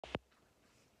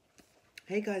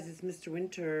Hey guys, it's Mr.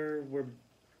 Winter. We're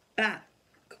back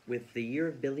with the Year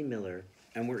of Billy Miller,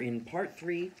 and we're in part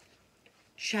 3,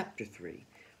 chapter 3.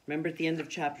 Remember at the end of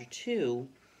chapter 2,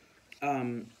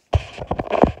 um, at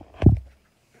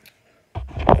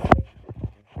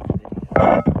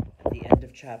the end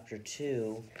of chapter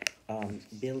 2,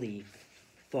 Billy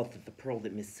thought that the pearl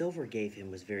that Miss Silver gave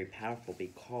him was very powerful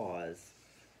because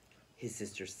his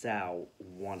sister Sal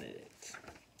wanted it.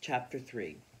 Chapter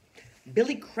 3.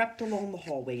 Billy crept along the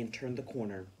hallway and turned the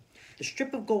corner. The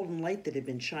strip of golden light that had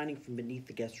been shining from beneath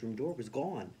the guest room door was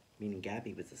gone, meaning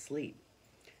Gabby was asleep.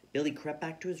 Billy crept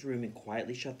back to his room and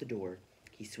quietly shut the door.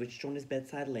 He switched on his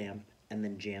bedside lamp and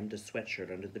then jammed a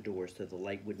sweatshirt under the door so the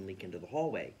light wouldn't leak into the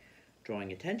hallway,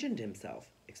 drawing attention to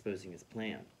himself, exposing his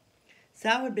plan.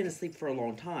 Sal had been asleep for a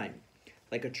long time.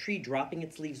 Like a tree dropping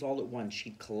its leaves all at once,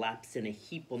 she'd collapsed in a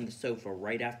heap on the sofa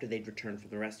right after they'd returned from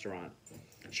the restaurant.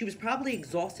 She was probably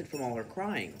exhausted from all her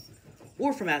crying,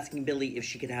 or from asking Billy if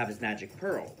she could have his magic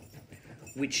pearl,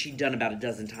 which she'd done about a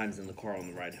dozen times in the car on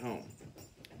the ride home.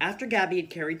 After Gabby had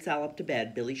carried Sal up to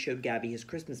bed, Billy showed Gabby his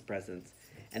Christmas presents,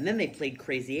 and then they played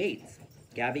Crazy Eights.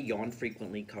 Gabby yawned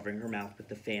frequently, covering her mouth with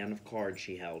the fan of cards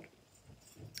she held.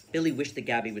 Billy wished that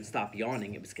Gabby would stop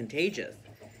yawning. It was contagious.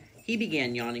 He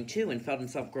began yawning too and felt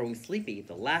himself growing sleepy,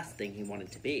 the last thing he wanted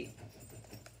to be.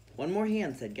 "One more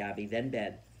hand," said Gabby, then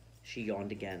bed. She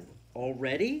yawned again.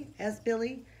 "Already?" asked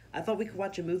Billy. "I thought we could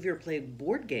watch a movie or play a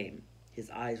board game."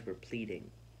 His eyes were pleading.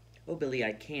 "Oh, Billy,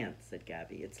 I can't," said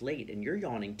Gabby. "It's late, and you're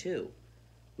yawning, too."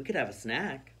 "We could have a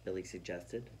snack," Billy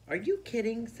suggested. "Are you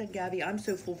kidding?" said Gabby. "I'm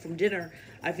so full from dinner,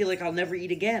 I feel like I'll never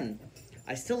eat again."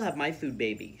 "I still have my food,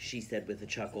 baby," she said with a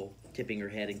chuckle, tipping her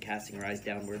head and casting her eyes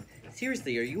downward.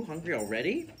 "Seriously, are you hungry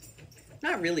already?"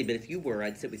 "Not really, but if you were,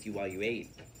 I'd sit with you while you ate."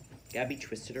 Gabby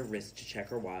twisted her wrist to check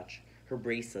her watch. Her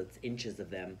bracelets, inches of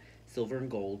them, silver and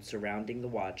gold, surrounding the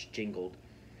watch, jingled.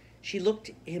 She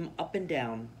looked him up and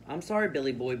down. "I'm sorry,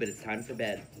 Billy boy, but it's time for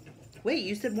bed." "Wait,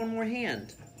 you said one more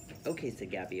hand." "Okay,"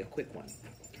 said Gabby, "a quick one."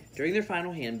 During their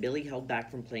final hand, Billy held back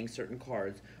from playing certain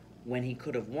cards when he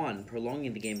could have won,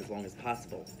 prolonging the game as long as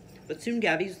possible. But soon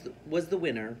Gabby was the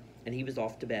winner, and he was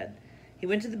off to bed. He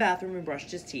went to the bathroom and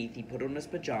brushed his teeth. He put on his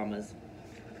pajamas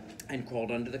and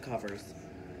crawled under the covers.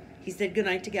 He said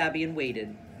goodnight to Gabby and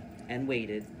waited, and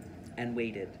waited, and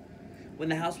waited. When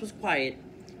the house was quiet,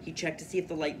 he checked to see if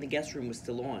the light in the guest room was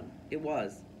still on. It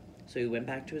was. So he went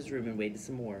back to his room and waited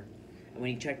some more. And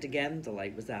when he checked again, the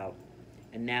light was out.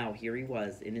 And now here he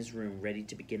was in his room, ready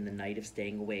to begin the night of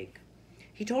staying awake.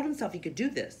 He told himself he could do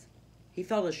this. He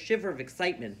felt a shiver of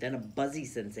excitement, then a buzzy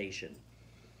sensation.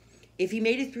 If he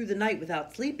made it through the night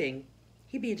without sleeping,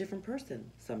 he'd be a different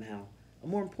person, somehow. A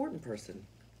more important person.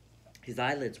 His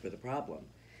eyelids were the problem.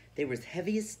 They were as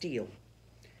heavy as steel.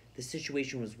 The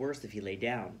situation was worse if he lay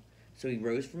down, so he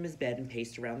rose from his bed and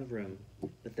paced around the room.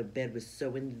 But the bed was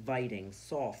so inviting,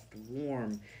 soft,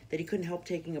 warm, that he couldn't help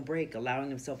taking a break, allowing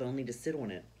himself only to sit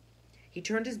on it. He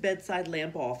turned his bedside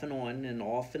lamp off and on and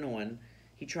off and on.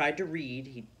 He tried to read,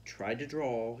 he tried to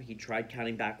draw, he tried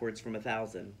counting backwards from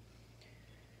 1,000.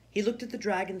 He looked at the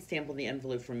dragon stamp on the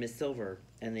envelope from Miss Silver,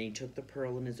 and then he took the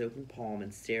pearl in his open palm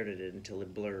and stared at it until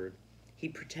it blurred. He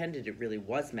pretended it really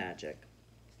was magic.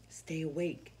 "Stay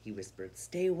awake," he whispered.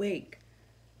 "Stay awake."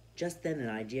 Just then an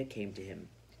idea came to him.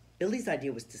 Billy's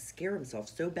idea was to scare himself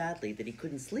so badly that he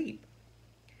couldn't sleep.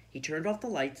 He turned off the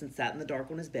lights and sat in the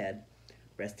dark on his bed,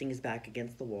 resting his back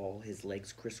against the wall, his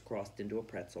legs crisscrossed into a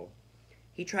pretzel.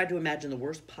 He tried to imagine the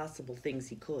worst possible things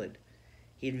he could.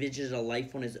 He envisioned a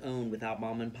life on his own without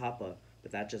Mom and Papa,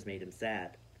 but that just made him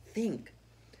sad. Think!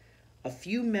 A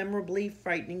few memorably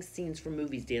frightening scenes from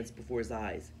movies danced before his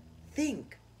eyes.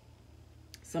 Think!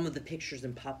 Some of the pictures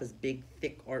in Papa's big,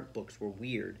 thick art books were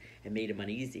weird and made him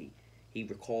uneasy. He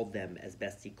recalled them as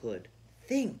best he could.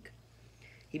 Think!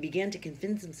 He began to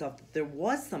convince himself that there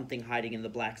was something hiding in the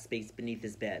black space beneath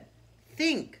his bed.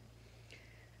 Think!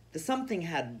 The something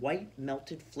had white,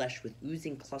 melted flesh with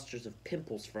oozing clusters of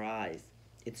pimples for eyes.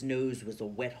 Its nose was a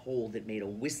wet hole that made a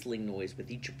whistling noise with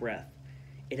each breath.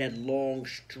 It had long,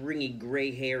 stringy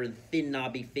gray hair and thin,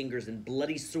 knobby fingers and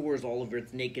bloody sores all over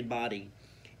its naked body.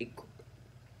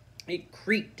 It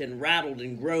creaked and rattled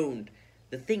and groaned.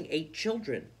 The thing ate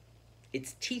children.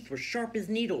 Its teeth were sharp as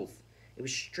needles. It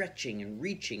was stretching and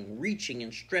reaching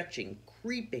and stretching,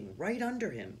 creeping right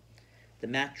under him. The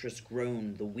mattress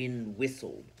groaned, the wind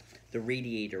whistled, the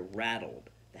radiator rattled,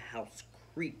 the house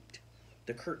creaked.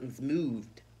 The curtains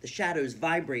moved. The shadows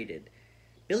vibrated.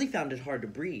 Billy found it hard to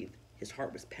breathe. His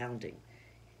heart was pounding.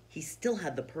 He still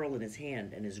had the pearl in his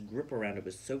hand, and his grip around it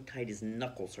was so tight his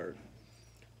knuckles hurt.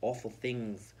 Awful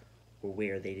things were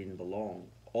where they didn't belong.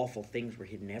 Awful things were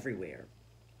hidden everywhere.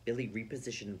 Billy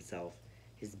repositioned himself,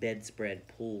 his bedspread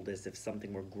pulled as if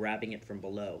something were grabbing it from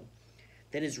below.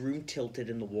 Then his room tilted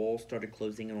and the walls started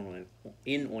closing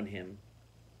in on him.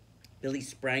 Billy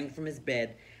sprang from his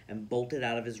bed and bolted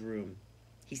out of his room.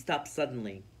 He stopped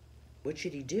suddenly. What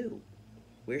should he do?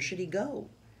 Where should he go?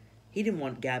 He didn't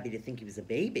want Gabby to think he was a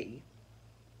baby.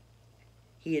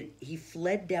 He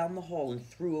fled down the hall and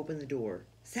threw open the door.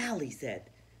 "Sal," he said,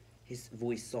 his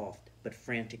voice soft but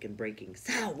frantic and breaking.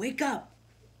 "Sal, wake up!"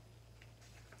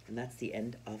 And that's the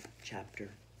end of chapter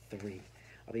 3.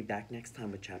 I'll be back next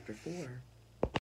time with chapter 4.